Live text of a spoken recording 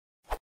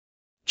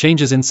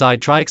Changes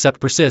inside try except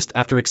persist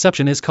after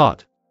exception is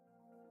caught.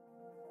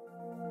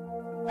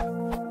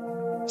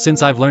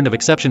 Since I've learned of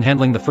exception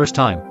handling the first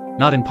time,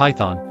 not in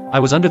Python, I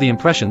was under the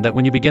impression that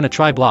when you begin a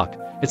try block,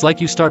 it's like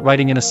you start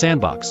writing in a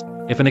sandbox.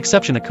 If an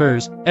exception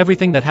occurs,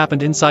 everything that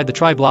happened inside the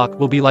try block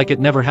will be like it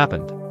never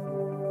happened.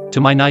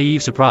 To my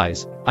naive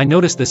surprise, I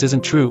noticed this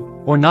isn't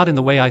true, or not in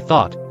the way I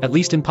thought, at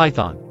least in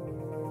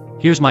Python.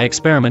 Here's my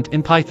experiment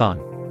in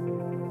Python.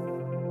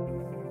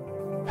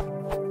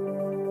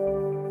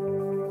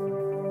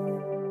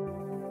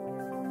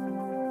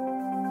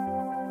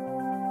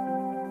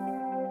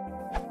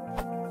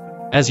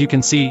 As you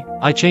can see,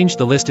 I changed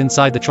the list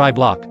inside the try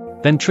block,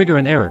 then trigger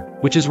an error,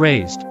 which is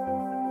raised.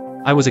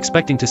 I was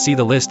expecting to see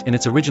the list in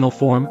its original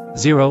form,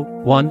 0,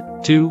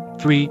 1, 2,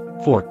 3,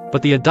 4,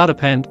 but the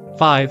 .append,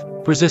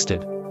 5,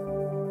 persisted.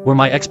 Were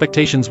my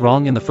expectations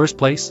wrong in the first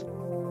place?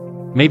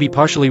 Maybe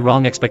partially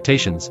wrong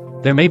expectations,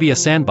 there may be a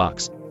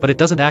sandbox, but it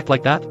doesn't act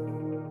like that?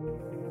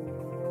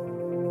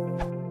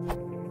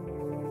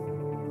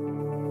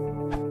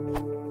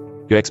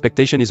 Your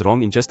expectation is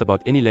wrong in just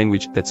about any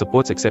language that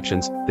supports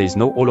exceptions. There is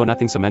no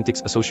all-or-nothing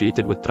semantics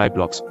associated with try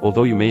blocks,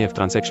 although you may have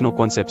transactional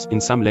concepts in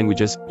some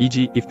languages,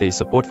 e.g. if there is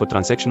support for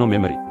transactional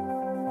memory.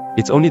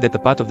 It's only that the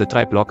part of the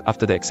try block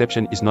after the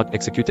exception is not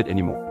executed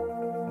anymore.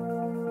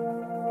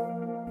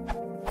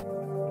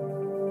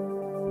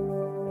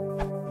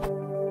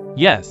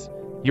 Yes,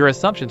 your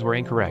assumptions were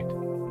incorrect.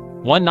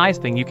 One nice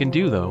thing you can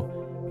do,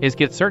 though, is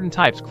get certain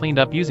types cleaned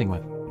up using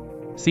with.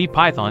 See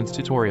Python's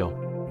tutorial.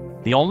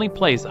 The only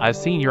place I've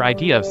seen your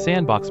idea of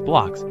sandbox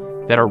blocks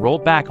that are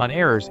rolled back on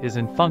errors is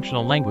in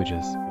functional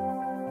languages.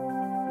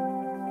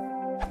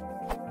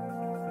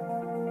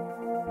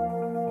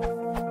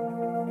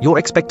 Your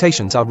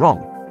expectations are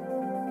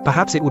wrong.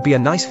 Perhaps it would be a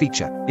nice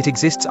feature. It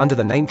exists under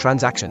the name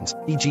transactions,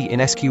 e.g. in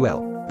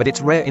SQL, but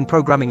it's rare in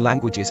programming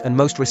languages and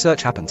most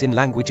research happens in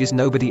languages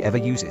nobody ever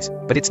uses.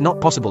 But it's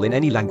not possible in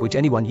any language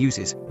anyone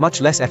uses,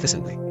 much less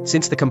efficiently.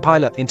 Since the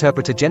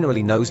compiler-interpreter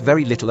generally knows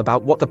very little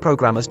about what the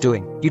programmer's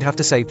doing, you'd have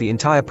to save the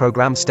entire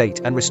program state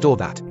and restore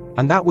that.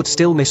 And that would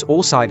still miss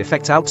all side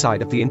effects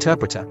outside of the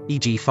interpreter,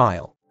 e.g.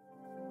 file.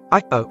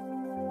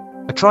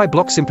 A try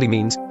block simply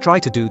means, try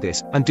to do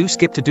this, and do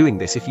skip to doing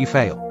this if you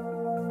fail.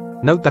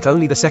 Note that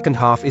only the second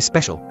half is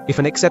special. If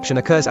an exception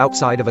occurs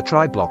outside of a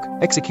try block,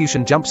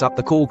 execution jumps up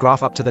the call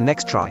graph up to the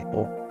next try,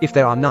 or, if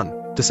there are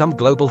none, to some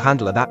global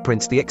handler that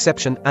prints the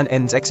exception and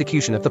ends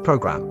execution of the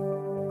program.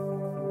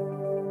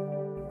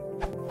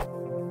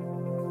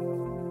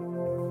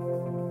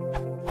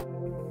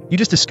 You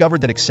just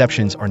discovered that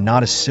exceptions are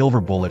not a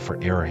silver bullet for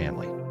error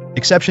handling.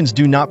 Exceptions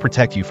do not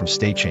protect you from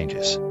state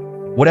changes.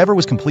 Whatever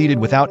was completed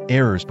without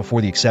errors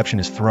before the exception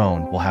is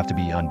thrown will have to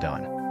be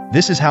undone.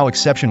 This is how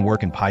exceptions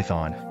work in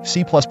Python,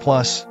 C++,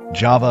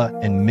 Java,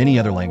 and many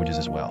other languages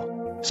as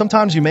well.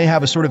 Sometimes you may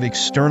have a sort of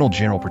external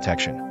general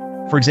protection.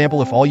 For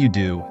example, if all you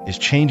do is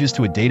changes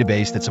to a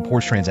database that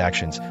supports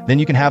transactions, then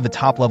you can have the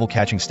top-level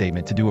catching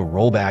statement to do a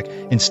rollback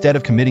instead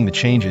of committing the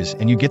changes,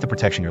 and you get the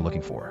protection you're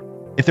looking for.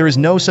 If there is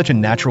no such a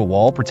natural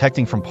wall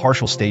protecting from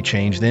partial state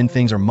change, then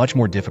things are much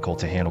more difficult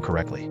to handle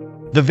correctly.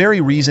 The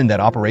very reason that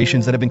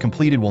operations that have been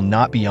completed will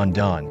not be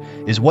undone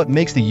is what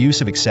makes the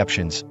use of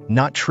exceptions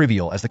not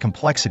trivial as the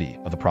complexity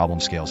of the problem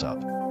scales up.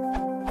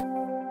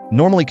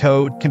 Normally,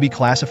 code can be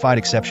classified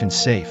exception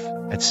safe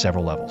at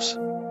several levels.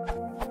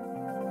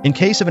 In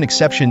case of an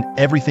exception,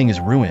 everything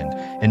is ruined,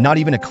 and not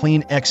even a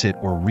clean exit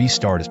or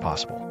restart is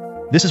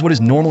possible. This is what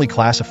is normally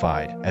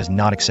classified as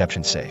not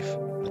exception safe.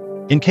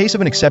 In case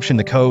of an exception,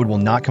 the code will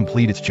not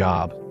complete its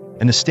job,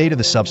 and the state of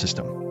the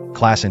subsystem,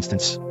 class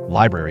instance,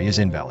 library is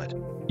invalid.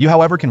 You,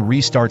 however, can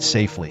restart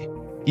safely,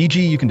 e.g.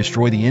 you can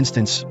destroy the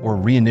instance or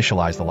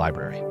reinitialize the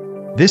library.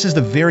 This is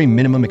the very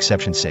minimum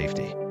exception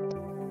safety.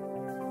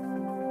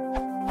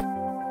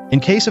 In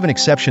case of an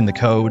exception, the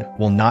code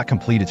will not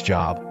complete its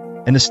job,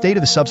 and the state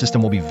of the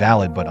subsystem will be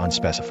valid but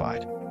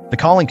unspecified. The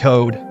calling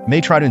code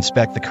may try to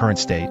inspect the current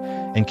state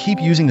and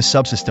keep using the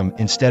subsystem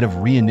instead of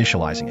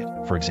reinitializing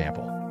it, for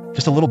example.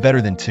 Just a little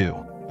better than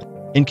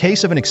 2. In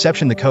case of an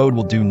exception, the code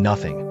will do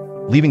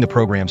nothing, leaving the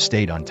program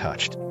state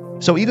untouched.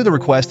 So either the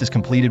request is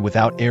completed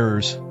without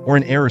errors, or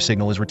an error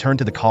signal is returned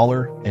to the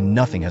caller and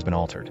nothing has been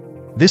altered.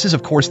 This is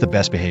of course the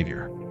best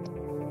behavior.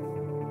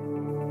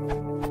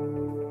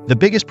 The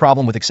biggest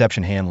problem with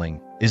exception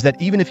handling is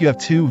that even if you have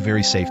two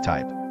very safe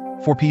type,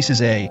 for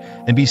pieces A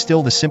and B,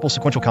 still the simple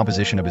sequential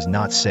composition of is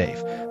not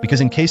safe,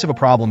 because in case of a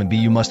problem in B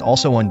you must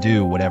also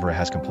undo whatever it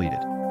has completed.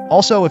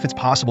 Also, if it's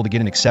possible to get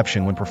an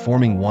exception when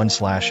performing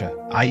one/a,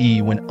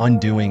 i.e. when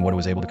undoing what it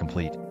was able to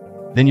complete,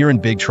 then you're in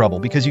big trouble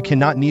because you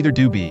cannot neither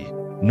do B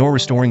nor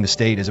restoring the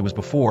state as it was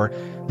before.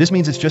 This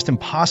means it's just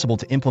impossible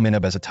to implement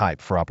AB as a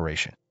type for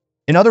operation.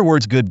 In other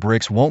words, good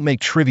bricks won't make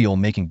trivial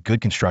making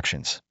good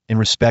constructions in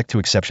respect to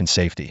exception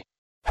safety.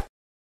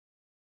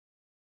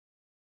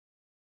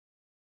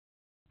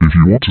 If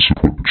you want to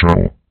support the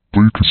channel,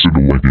 please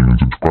consider liking and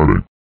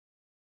subscribing.